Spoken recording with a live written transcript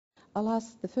I'll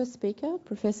ask the first speaker,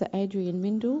 Professor Adrian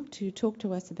Mindel, to talk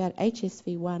to us about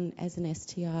HSV-1 as an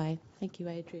STI. Thank you,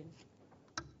 Adrian.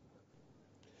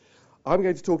 I'm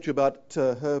going to talk to you about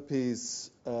herpes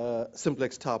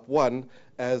simplex type 1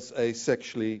 as a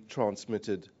sexually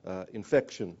transmitted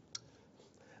infection.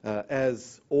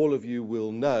 As all of you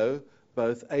will know,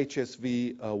 both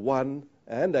HSV-1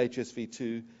 and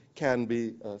HSV-2 can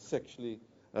be sexually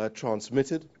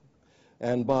transmitted.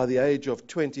 And by the age of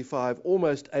 25,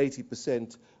 almost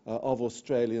 80% of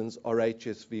Australians are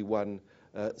HSV-1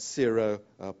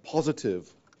 seropositive.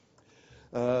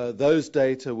 Those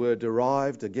data were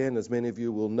derived, again, as many of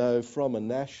you will know, from a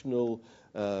national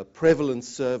prevalence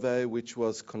survey which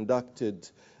was conducted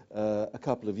a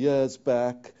couple of years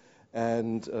back.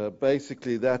 And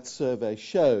basically that survey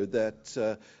showed that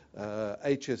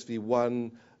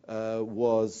HSV-1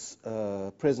 was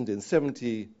present in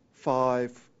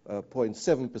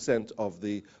 75.7% of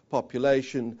the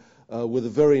population with a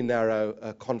very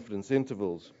narrow confidence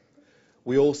intervals.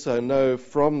 We also know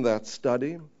from that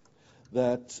study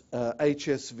that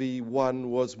HSV-1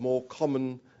 was more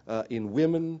common in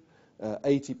women,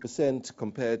 80%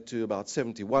 compared to about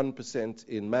 71%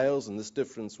 in males, and this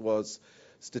difference was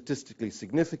statistically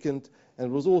significant,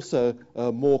 and was also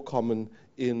more common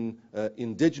in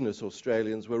Indigenous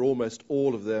Australians, where almost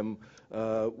all of them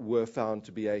were found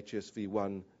to be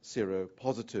HSV-1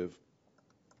 seropositive.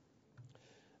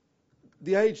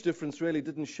 The age difference really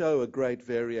didn't show a great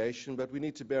variation, but we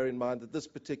need to bear in mind that this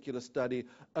particular study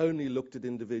only looked at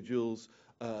individuals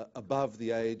above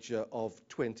the age of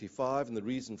 25, and the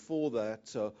reason for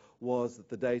that was that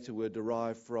the data were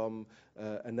derived from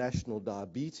a national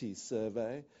diabetes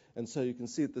survey, and so you can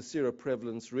see that the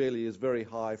seroprevalence really is very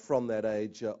high from that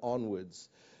age onwards.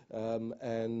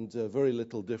 And very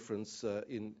little difference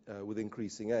with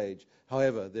increasing age.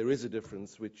 However, there is a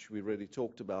difference, which we already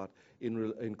talked about,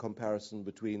 in comparison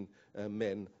between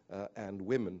men and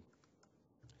women.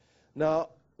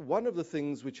 Now, one of the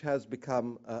things which has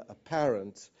become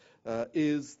apparent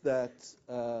is that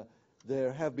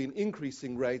there have been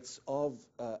increasing rates of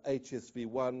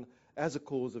HSV-1 as a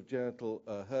cause of genital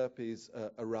herpes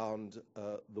around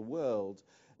the world.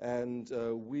 And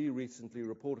we recently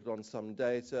reported on some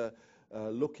data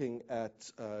looking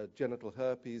at genital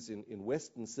herpes in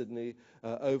Western Sydney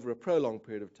over a prolonged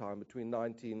period of time between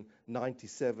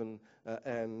 1997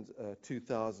 and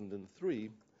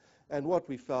 2003. And what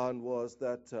we found was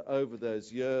that over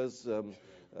those years, there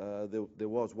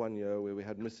was 1 year where we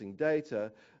had missing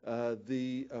data,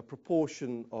 the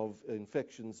proportion of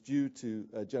infections due to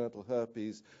genital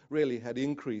herpes really had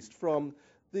increased from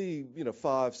the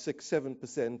 5, 6,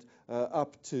 7%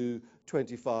 up to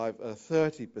 25,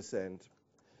 30%.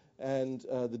 And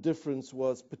the difference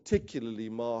was particularly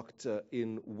marked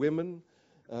in women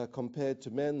compared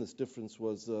to men. This difference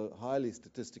was highly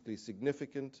statistically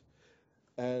significant,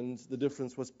 and the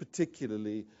difference was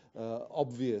particularly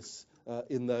obvious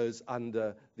in those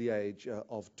under the age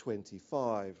of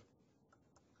 25.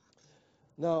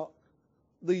 Now,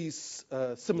 these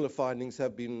similar findings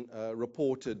have been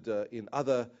reported in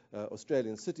other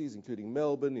Australian cities, including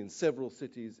Melbourne, in several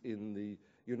cities in the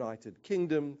United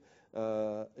Kingdom,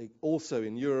 also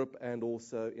in Europe, and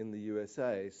also in the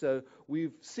USA. So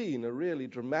we've seen a really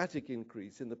dramatic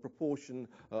increase in the proportion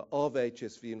of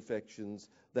HSV infections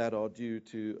that are due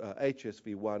to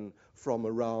HSV-1 from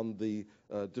around the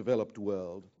developed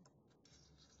world.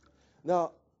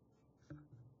 Now,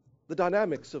 the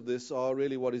dynamics of this are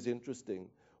really what is interesting.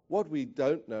 What we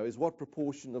don't know is what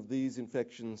proportion of these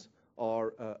infections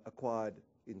are acquired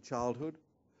in childhood,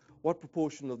 what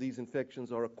proportion of these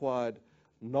infections are acquired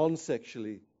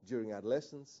non-sexually during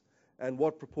adolescence, and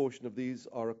what proportion of these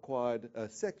are acquired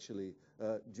sexually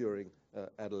during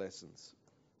adolescence.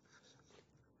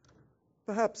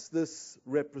 Perhaps this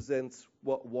represents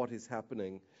what is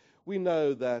happening. We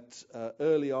know that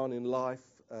early on in life,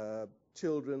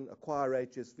 children acquire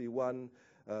HSV-1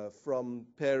 from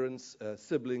parents,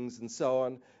 siblings, and so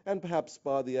on, and perhaps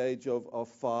by the age of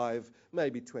 5,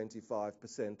 maybe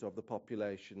 25% of the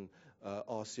population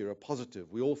are seropositive.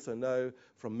 We also know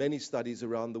from many studies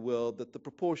around the world that the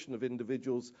proportion of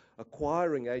individuals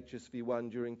acquiring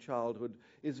HSV-1 during childhood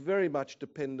is very much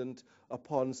dependent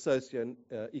upon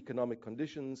socio-economic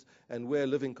conditions, and where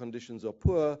living conditions are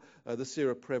poor, the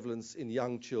seroprevalence in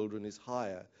young children is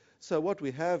higher. So what we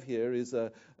have here is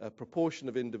a proportion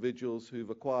of individuals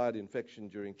who've acquired infection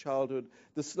during childhood.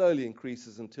 This slowly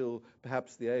increases until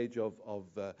perhaps the age of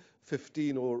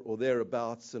 15 or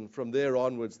thereabouts, and from there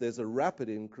onwards there's a rapid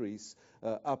increase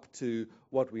up to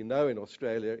what we know in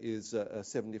Australia is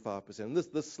 75%. And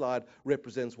this slide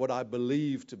represents what I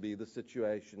believe to be the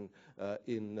situation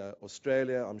in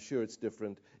Australia. I'm sure it's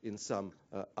different in some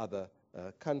other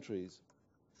countries.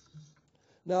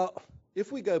 Now, if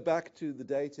we go back to the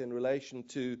data in relation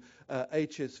to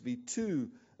HSV-2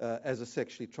 as a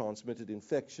sexually transmitted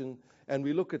infection, and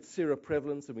we look at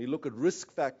seroprevalence and we look at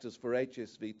risk factors for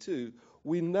HSV-2,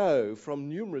 we know from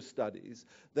numerous studies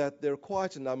that there are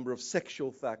quite a number of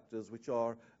sexual factors which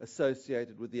are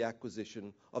associated with the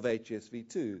acquisition of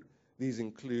HSV-2. These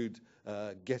include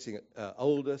getting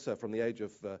older, so from the age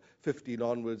of 15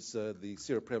 onwards, the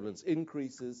seroprevalence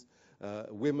increases.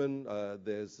 Women,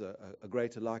 there's a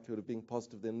greater likelihood of being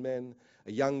positive than men,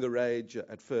 a younger age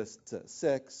at first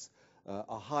sex,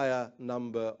 a higher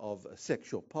number of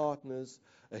sexual partners,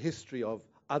 a history of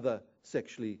other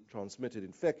sexually transmitted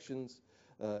infections,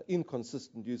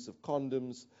 inconsistent use of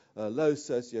condoms, low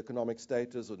socioeconomic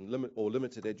status or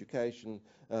limited education,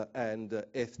 and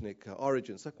ethnic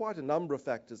origin. So quite a number of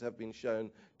factors have been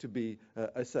shown to be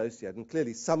associated. And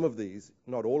clearly some of these,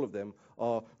 not all of them,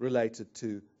 are related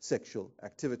to sexual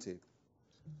activity.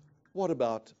 What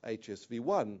about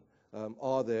HSV-1?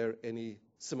 Are there any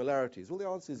similarities? Well, the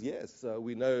answer is yes.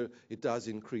 We know it does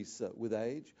increase with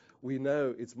age. We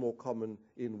know it's more common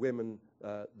in women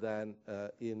than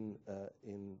in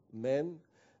men.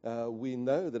 We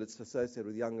know that it's associated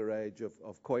with younger age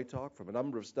of coital from a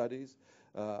number of studies,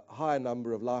 higher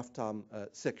number of lifetime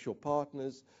sexual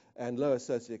partners, and lower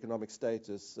socioeconomic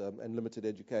status and limited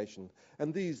education.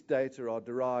 And these data are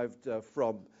derived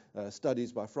from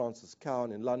studies by Francis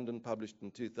Cowan in London, published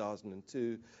in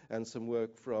 2002, and some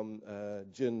work from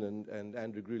Jin and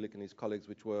Andrew Grulich and his colleagues,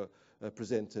 which were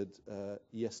presented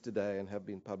yesterday and have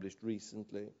been published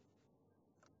recently.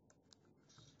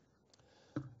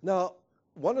 Now,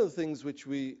 one of the things which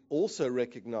we also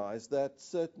recognize that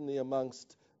certainly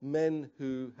amongst men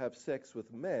who have sex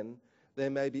with men, there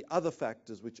may be other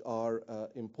factors which are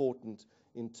important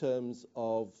in terms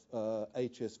of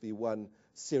HSV-1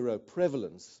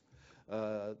 seroprevalence.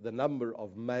 The number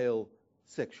of male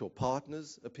sexual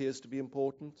partners appears to be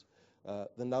important.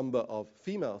 The number of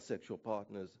female sexual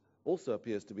partners also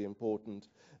appears to be important.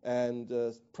 And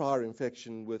prior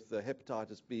infection with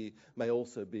hepatitis B may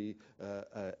also be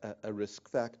a risk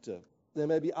factor. There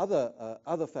may be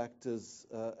other factors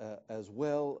as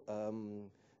well.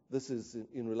 This is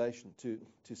in relation to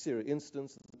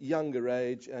seroincidence. Younger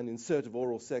age and insertive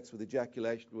oral sex with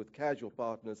ejaculation with casual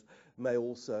partners may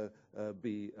also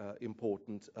be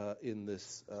important in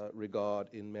this regard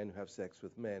in men who have sex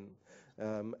with men.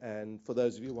 And for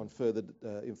those of you who want further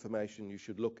information, you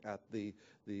should look at the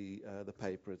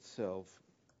paper itself.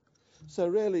 So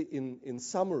really, in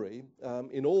summary,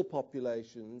 in all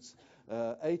populations,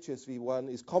 HSV-1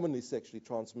 is commonly sexually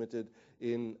transmitted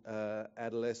in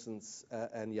adolescence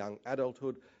and young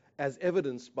adulthood, as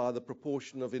evidenced by the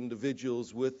proportion of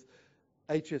individuals with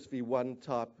HSV-1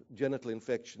 type genital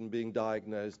infection being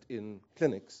diagnosed in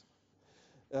clinics.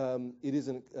 It is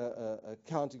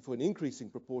accounting for an increasing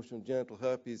proportion of genital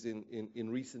herpes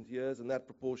in recent years, and that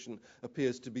proportion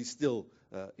appears to be still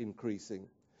increasing.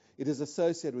 It is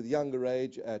associated with younger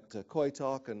age at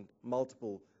coital and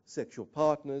multiple sexual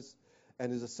partners,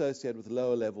 and is associated with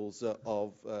lower levels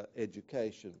of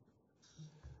education.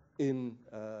 In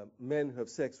men who have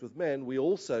sex with men, we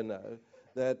also know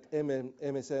that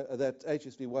that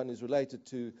HSV-1 is related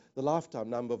to the lifetime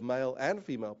number of male and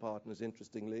female partners,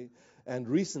 interestingly, and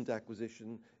recent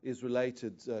acquisition is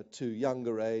related to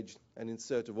younger age and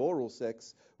insertive oral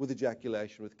sex with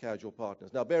ejaculation with casual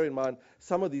partners. Now, bear in mind,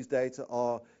 some of these data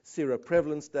are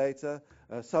seroprevalence data.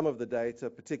 Some of the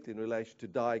data, particularly in relation to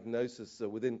diagnosis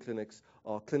within clinics,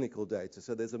 are clinical data.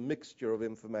 So there's a mixture of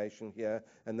information here,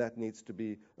 and that needs to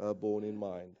be borne in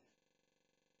mind.